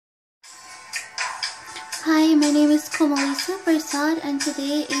Hi, my name is Komalissa Persaud and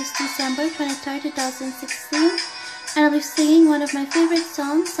today is December 23rd, 2016 and I'll be singing one of my favorite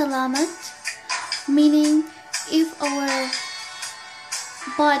songs, Salamat, meaning if our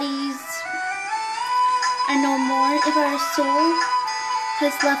bodies are no more, if our soul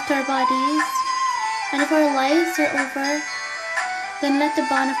has left our bodies, and if our lives are over, then let the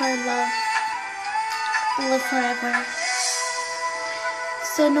bond of our love live forever.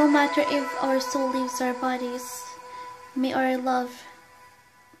 So no matter if our soul leaves our bodies, may our love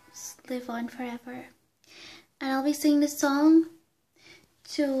live on forever. And I'll be singing this song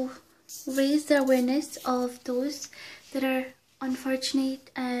to raise the awareness of those that are unfortunate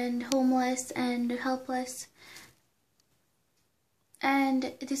and homeless and helpless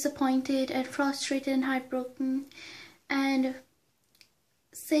and disappointed and frustrated and heartbroken and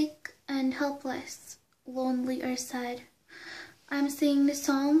sick and helpless, lonely or sad. I'm singing this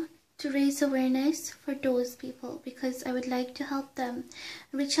song to raise awareness for those people because I would like to help them,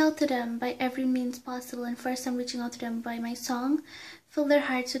 reach out to them by every means possible. And first I'm reaching out to them by my song, fill their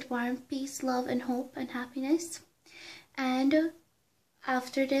hearts with warmth, peace, love, and hope and happiness. And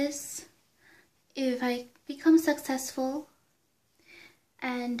after this, if I become successful,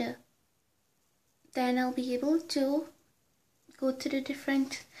 and then I'll be able to go to the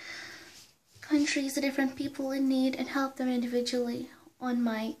different countries, the different people in need, and help them individually on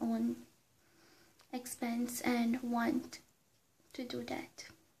my own expense and want to do that.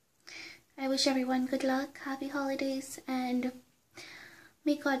 I wish everyone good luck, happy holidays, and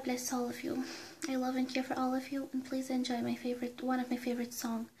may God bless all of you. I love and care for all of you, and please enjoy one of my favorite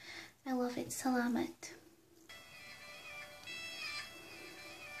songs. I love it, Salamat.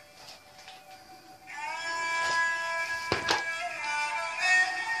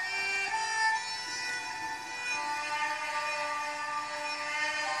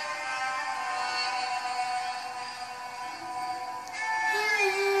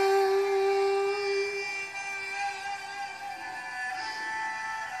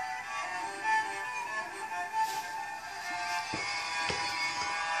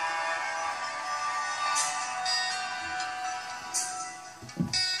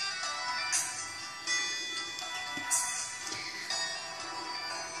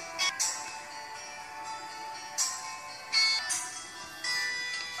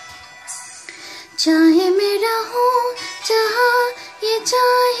 चाहे मैं रहूं जहां ये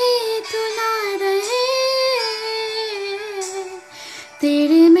चाहे तू ना रहे,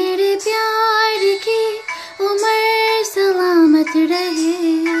 तेरे मेरे प्यार की उम्र सलामत रहे।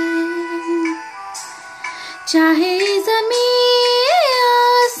 चाहे ज़मीन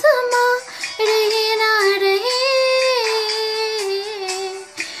आसमां रहे ना रहे,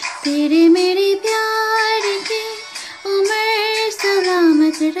 तेरे मेरे प्यार की उम्र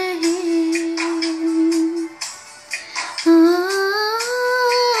सलामत रहे।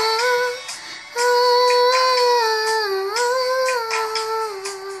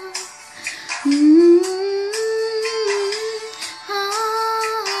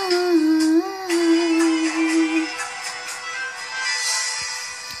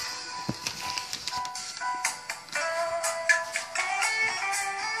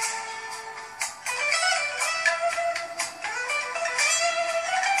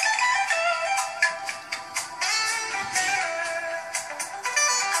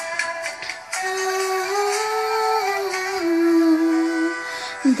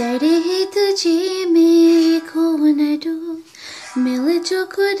 डर है तुझे मैं खो न दूँ, मिल जो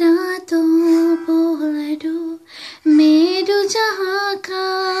खुदा तो बोल दो, मैं दो जहाँ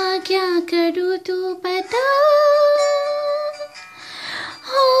का क्या करूँ तू बता।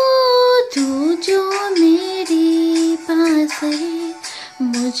 हो तू जो मेरे पास है,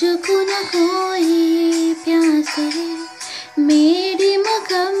 मुझको न कोई प्यास है, मेरी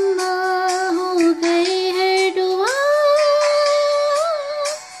मुकम्मल हो गई है दुआ।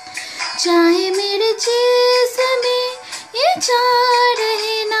 चाहे मेरे जिस्म में ये चाह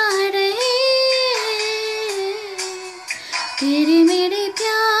रहे ना रहे, तेरे मेरे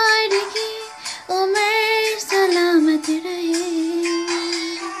प्यार की उम्र सलामत रहे।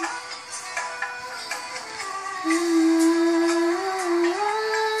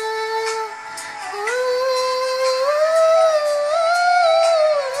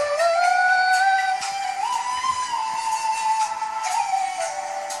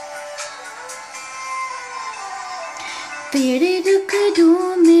 तेरे दुख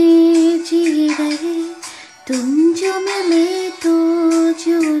दो में जी रहे, तुम जो मिले तो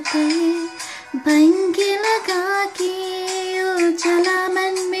जो गए, भंगे लगा के ओ चला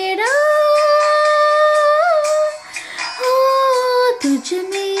मन मेरा। हो तुझ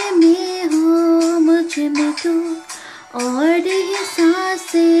में मैं हो मुझ मुझ में तू और ये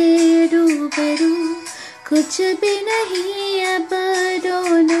सांसें रूबरू, कुछ भी नहीं अब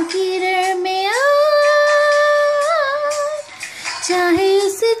दोनों की दरमियान। चाहे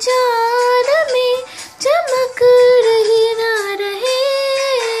उस चांद में चमक रही ना रहे,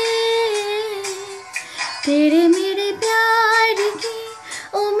 तेरे मेरे प्यार की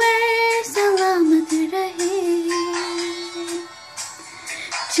उम्र सलामत रहे।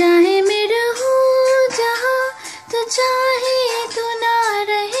 चाहे मैं रहूं जहां तो चाहे तू ना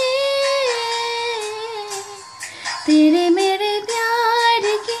रहे, तेरे मेरे प्यार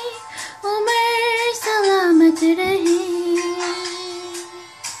की उम्र सलामत रहे।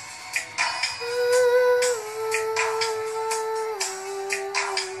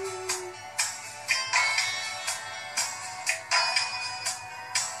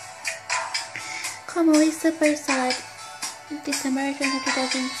 Komalissa Persaud, December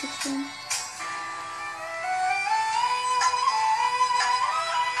 2016.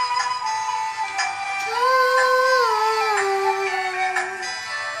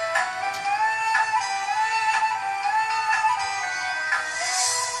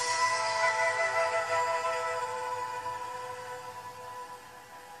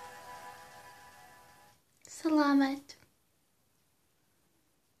 Salamat.